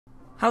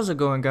How's it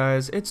going,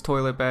 guys? It's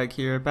Toilet Bag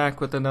here,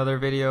 back with another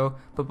video.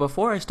 But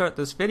before I start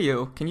this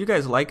video, can you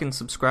guys like and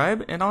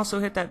subscribe, and also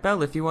hit that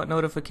bell if you want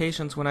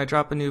notifications when I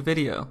drop a new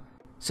video.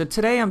 So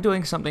today I'm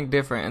doing something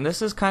different, and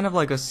this is kind of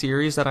like a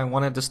series that I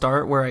wanted to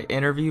start where I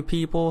interview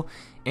people.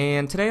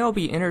 And today I'll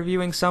be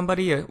interviewing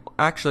somebody,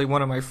 actually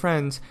one of my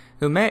friends,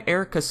 who met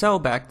Erik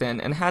back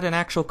then and had an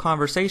actual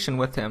conversation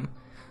with him.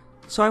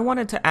 So I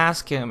wanted to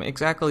ask him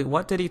exactly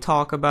what did he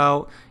talk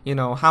about,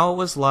 how it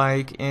was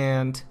like,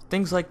 and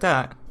things like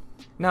that.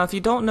 Now, if you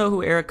don't know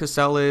who Erik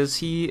is,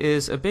 he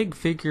is a big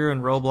figure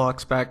in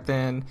Roblox back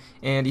then,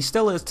 and he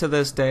still is to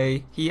this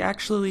day. He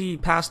actually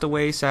passed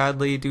away,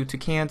 sadly, due to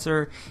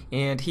cancer,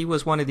 and he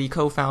was one of the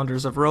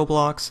co-founders of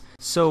Roblox.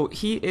 So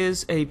he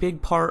is a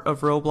big part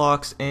of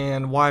Roblox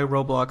and why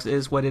Roblox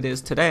is what it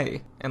is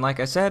today. And like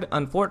I said,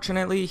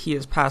 unfortunately, he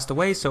has passed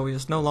away, so he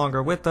is no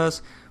longer with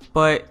us,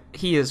 but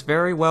he is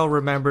very well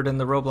remembered in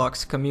the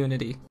Roblox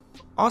community.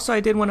 Also, I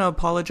did want to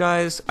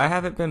apologize. I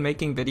haven't been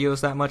making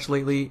videos that much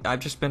lately.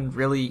 I've just been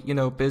really,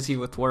 busy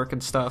with work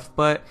and stuff.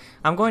 But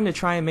I'm going to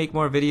try and make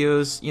more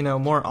videos,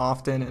 more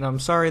often. And I'm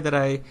sorry that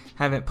I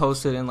haven't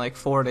posted in like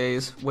 4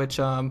 days, which,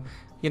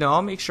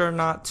 I'll make sure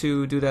not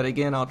to do that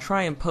again. I'll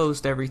try and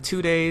post every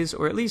 2 days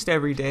or at least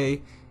every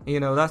day.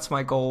 That's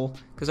my goal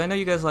because I know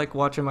you guys like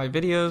watching my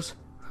videos.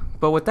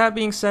 But with that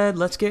being said,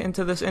 let's get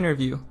into this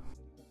interview.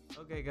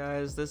 Okay,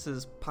 guys, this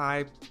is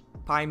Pie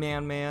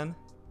Man.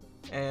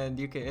 And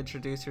you can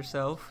introduce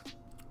yourself.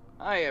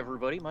 Hi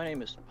everybody, my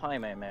name is Pie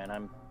Man.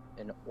 I'm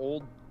an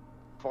old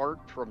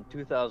fart from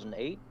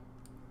 2008,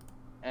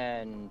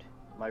 and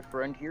my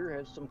friend here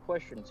has some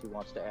questions he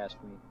wants to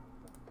ask me.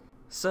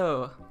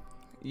 So,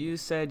 you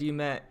said you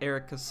met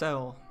Erik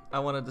Cassell. I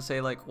wanted to say,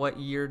 like, what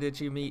year did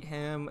you meet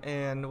him,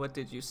 and what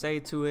did you say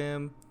to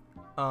him?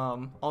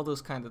 All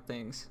those kind of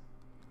things.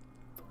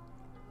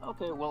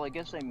 Okay, well, I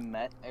guess I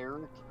met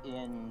Erik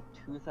in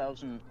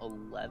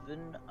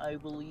 2011, I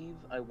believe.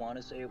 I want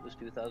to say it was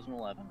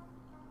 2011.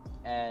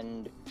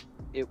 And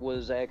it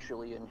was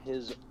actually in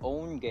his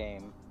own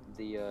game,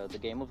 the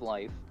Game of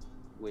Life,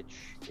 which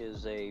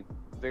is a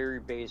very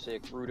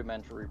basic,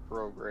 rudimentary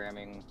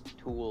programming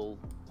tool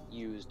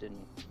used in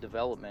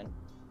development.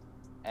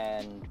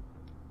 And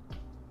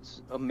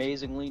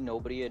amazingly,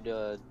 nobody had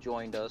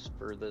joined us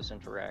for this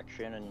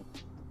interaction, and,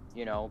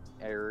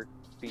 Erik,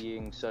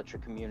 being such a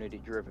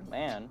community-driven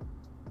man,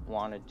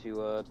 wanted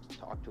to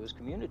talk to his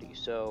community.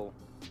 So,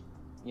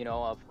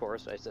 of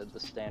course, I said the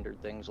standard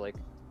things like,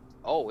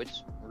 "Oh,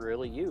 it's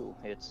really you.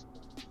 It's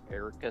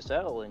Erik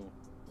Cassell," and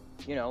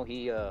he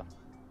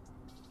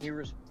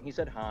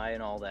said hi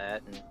and all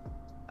that, and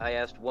I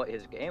asked what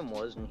his game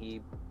was, and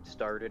he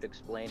started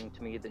explaining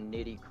to me the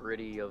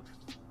nitty-gritty of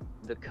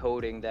the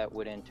coding that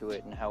went into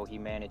it and how he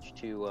managed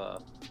to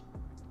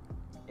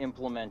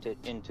implement it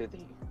into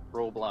the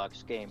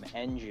Roblox game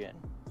engine.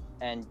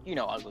 And,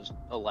 I was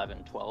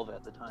 11, 12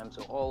 at the time,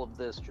 so all of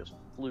this just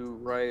flew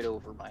right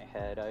over my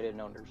head. I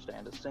didn't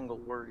understand a single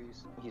word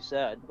he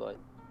said, but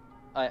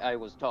I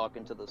was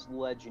talking to this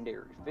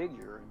legendary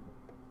figure,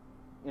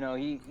 and,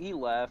 he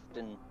left,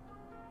 and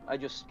I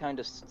just kind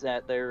of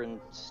sat there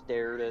and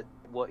stared at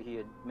what he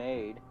had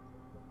made,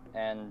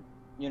 and,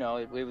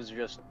 it was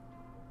just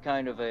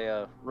kind of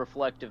a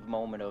reflective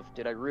moment of,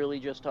 did I really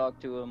just talk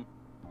to him?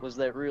 Was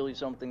that really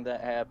something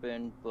that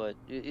happened? But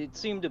it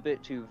seemed a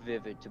bit too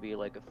vivid to be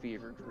like a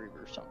fever dream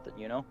or something,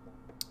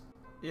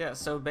 Yeah,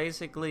 so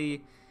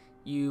basically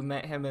you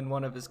met him in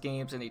one of his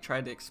games and he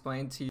tried to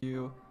explain to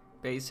you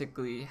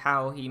basically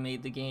how he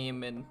made the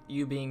game, and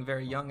you being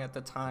very young at the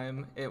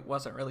time, it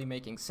wasn't really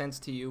making sense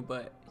to you,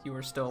 but you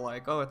were still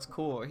like, oh, it's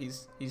cool,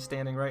 he's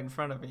standing right in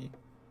front of me.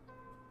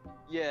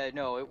 Yeah,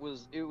 no, it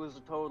was a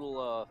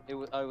total,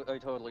 I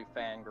totally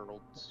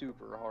fangirled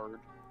super hard.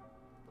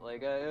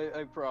 Like,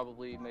 I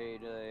probably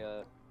made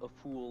a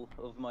fool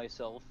of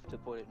myself, to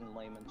put it in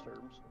layman's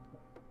terms.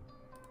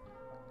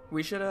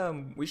 We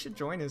should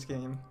join his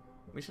game.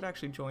 We should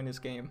actually join his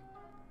game.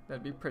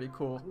 That'd be pretty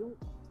cool.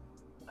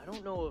 I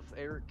don't know if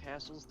Erik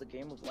Cassell's The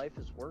Game of Life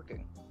is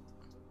working.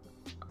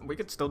 We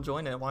could still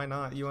join it, why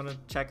not? You want to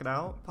check it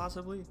out,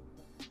 possibly?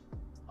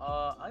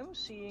 I'm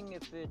seeing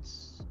if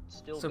it's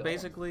still So going.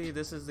 basically,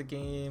 this is the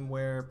game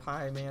where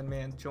Pie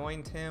Man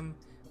joined him.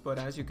 But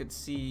as you could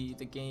see,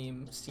 the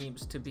game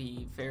seems to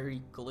be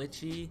very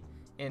glitchy,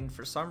 and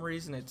for some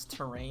reason it's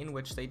terrain,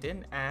 which they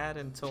didn't add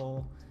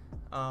until,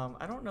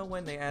 I don't know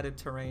when they added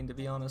terrain, to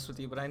be honest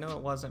with you, but I know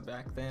it wasn't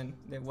back then.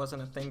 It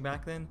wasn't a thing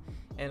back then,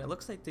 and it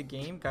looks like the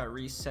game got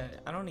reset.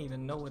 I don't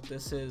even know what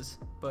this is,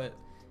 but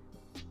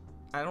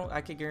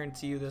I could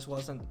guarantee you this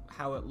wasn't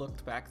how it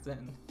looked back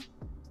then.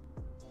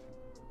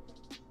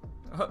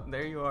 Oh,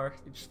 there you are.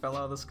 You just fell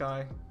out of the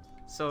sky.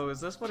 So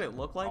is this what it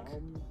looked like?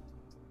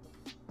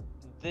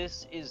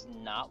 This is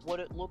not what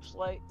it looked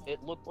like,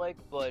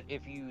 but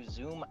if you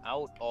zoom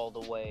out all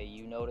the way,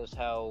 you notice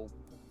how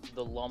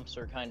the lumps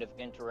are kind of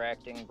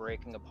interacting,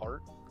 breaking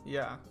apart.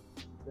 Yeah.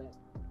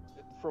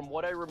 From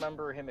what I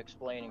remember him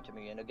explaining to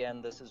me, and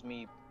again, this is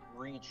me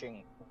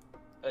reaching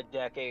a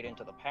decade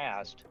into the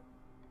past,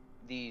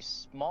 the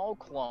small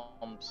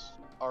clumps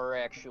are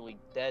actually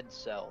dead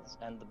cells,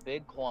 and the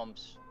big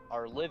clumps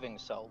are living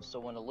cells. So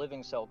when a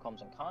living cell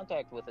comes in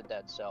contact with a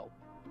dead cell,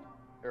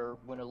 or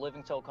when a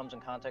living cell comes in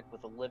contact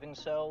with a living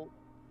cell,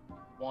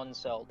 one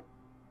cell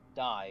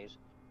dies.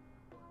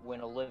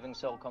 When a living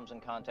cell comes in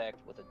contact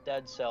with a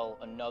dead cell,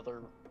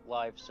 another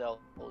live cell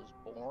is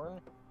born.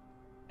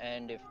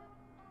 And if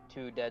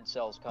two dead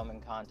cells come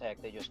in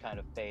contact, they just kind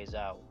of phase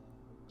out.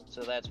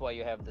 So that's why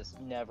you have this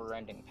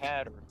never-ending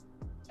pattern.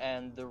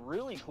 And the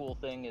really cool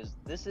thing is,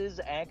 this is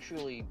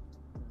actually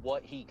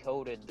what he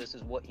coded, this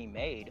is what he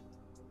made.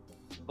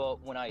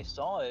 But when I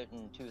saw it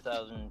in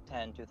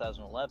 2010,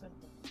 2011,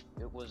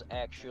 it was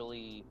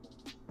actually,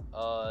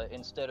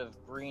 instead of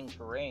green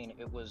terrain,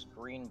 it was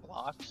green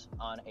blocks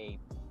on a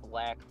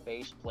black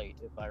faceplate,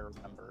 if I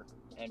remember.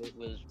 And it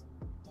was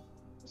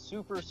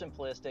super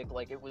simplistic,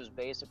 like it was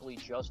basically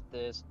just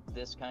this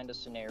kind of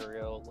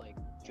scenario, like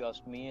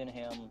just me and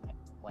him,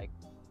 like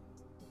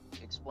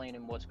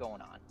explaining what's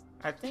going on.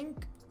 I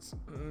think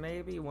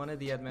maybe one of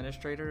the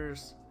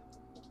administrators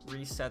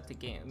reset the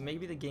game.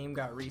 Maybe the game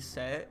got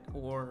reset,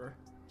 or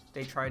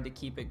they tried to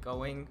keep it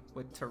going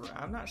with terrain.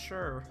 I'm not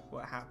sure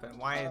what happened.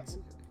 Why it's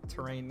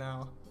terrain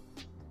now.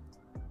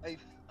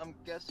 I'm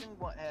guessing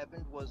what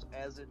happened was,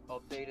 as it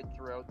updated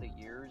throughout the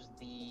years,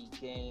 the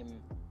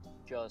game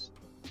just,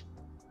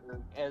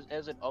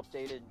 as it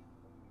updated,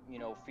 you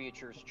know,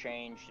 features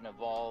changed and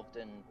evolved,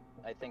 and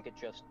I think it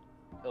just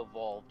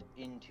evolved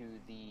into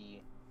the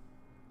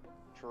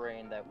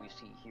terrain that we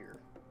see here.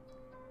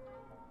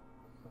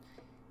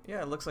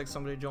 Yeah, it looks like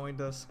somebody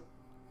joined us.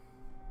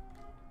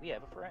 We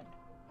have a friend.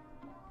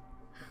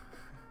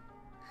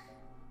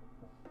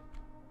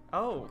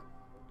 Oh,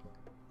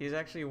 he's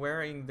actually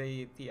wearing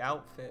the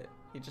outfit.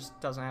 He just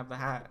doesn't have the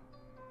hat.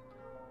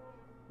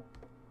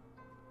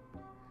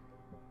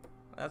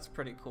 That's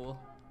pretty cool.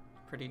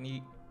 Pretty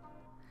neat.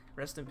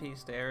 Rest in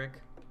peace to Eric.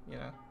 You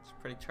know, it's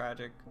pretty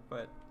tragic,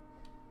 but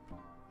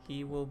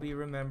he will be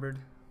remembered.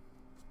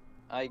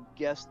 I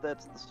guess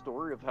that's the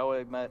story of how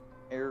I met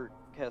Erik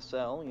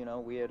Cassell. You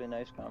know, we had a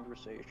nice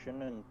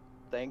conversation, and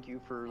thank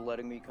you for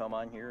letting me come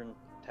on here and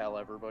tell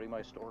everybody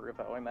my story of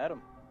how I met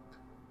him.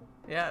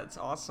 Yeah, it's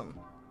awesome.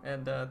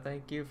 And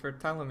thank you for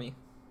telling me.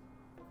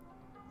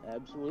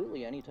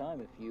 Absolutely,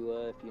 anytime. If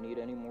you need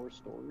any more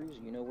stories,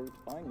 you know where to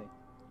find me.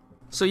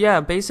 So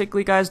yeah,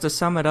 basically guys, to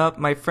sum it up,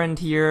 my friend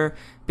here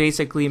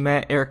basically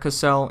met Erik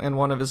Cassell in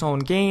one of his own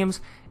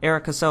games.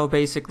 Erik Cassell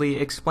basically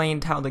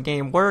explained how the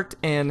game worked,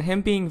 and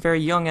him being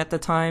very young at the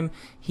time,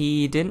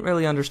 he didn't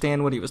really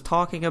understand what he was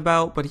talking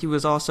about, but he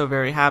was also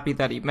very happy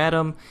that he met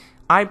him.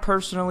 I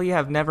personally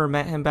have never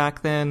met him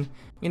back then.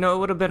 You know, it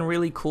would have been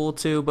really cool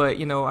too, but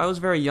you know, I was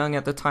very young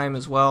at the time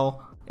as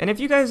well. And if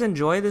you guys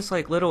enjoy this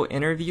like little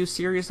interview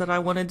series that I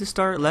wanted to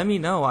start, let me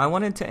know. I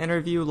wanted to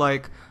interview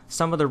like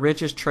some of the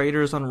richest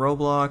traders on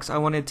Roblox. I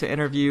wanted to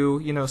interview,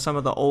 you know, some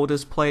of the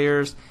oldest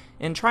players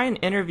and try and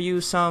interview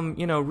some,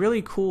 you know,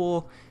 really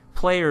cool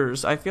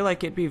players. I feel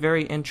like it'd be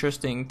very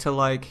interesting to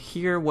like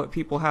hear what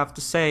people have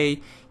to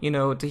say, you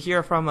know, to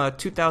hear from a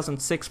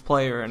 2006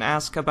 player and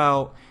ask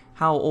about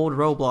how old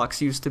Roblox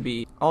used to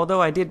be.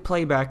 Although I did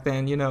play back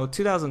then, you know,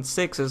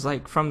 2006 is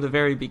like from the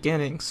very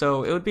beginning,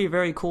 so it would be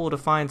very cool to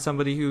find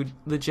somebody who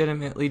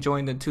legitimately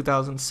joined in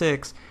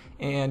 2006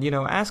 and, you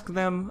know, ask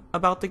them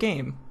about the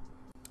game.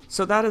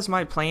 So that is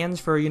my plans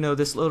for, you know,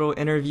 this little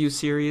interview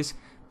series.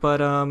 But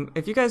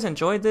if you guys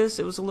enjoyed this,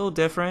 it was a little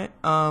different.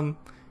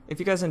 If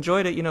you guys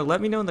enjoyed it, you know,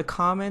 let me know in the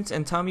comments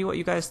and tell me what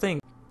you guys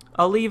think.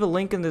 I'll leave a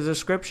link in the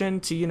description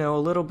to, you know, a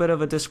little bit of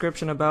a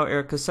description about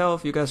Erik Cassell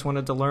if you guys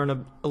wanted to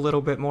learn a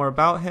little bit more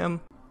about him.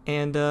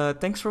 And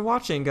thanks for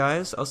watching,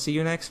 guys. I'll see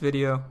you next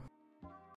video.